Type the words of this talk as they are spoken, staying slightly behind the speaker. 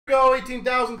Go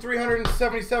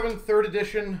 18,377, third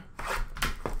edition.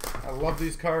 I love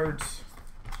these cards.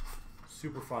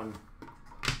 Super fun.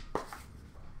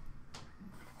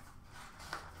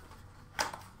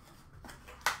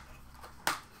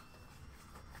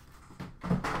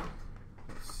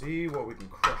 Let's see what we can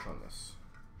crush on this.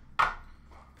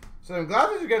 So I'm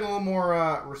glad these are getting a little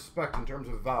more respect in terms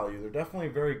of value. They're definitely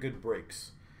very good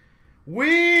breaks.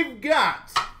 We've got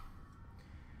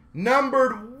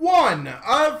numbered 1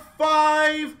 of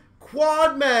 5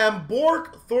 Quadman,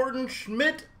 Bork, Thornton,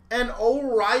 Schmidt, and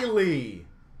O'Reilly.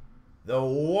 The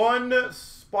one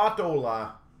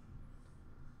Spotola.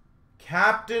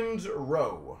 Captain's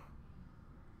Row.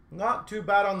 Not too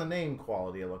bad on the name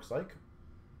quality, it looks like.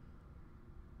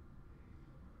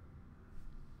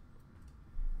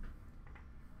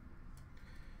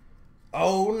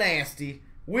 Oh, nasty.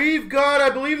 We've got, I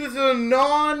believe this is a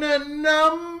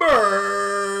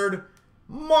non-numbered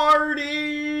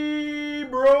Marty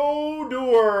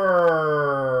Brodeur.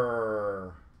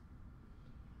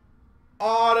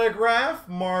 Autograph,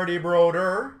 Marty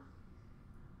Brodeur.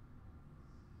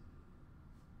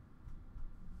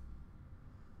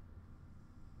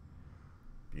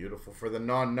 Beautiful for the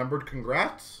non-numbered.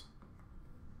 Congrats.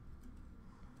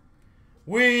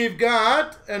 We've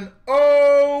got an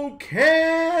O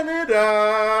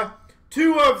Canada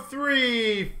 2 of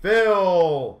 3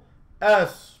 Phil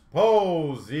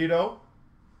Esposito.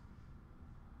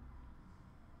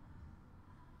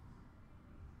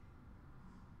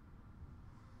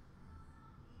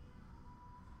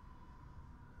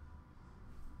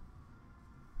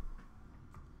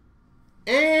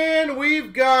 And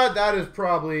we've got, that is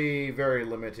probably very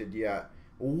limited yet,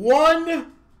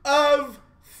 1 of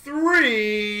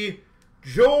 3,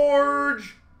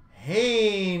 George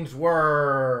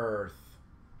Hainsworth.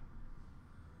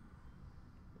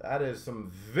 That is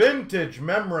some vintage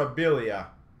memorabilia.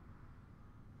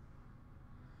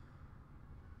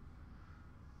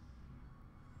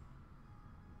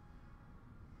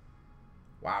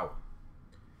 Wow.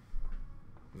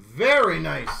 Very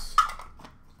nice.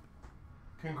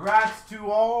 Congrats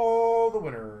to all the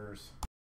winners.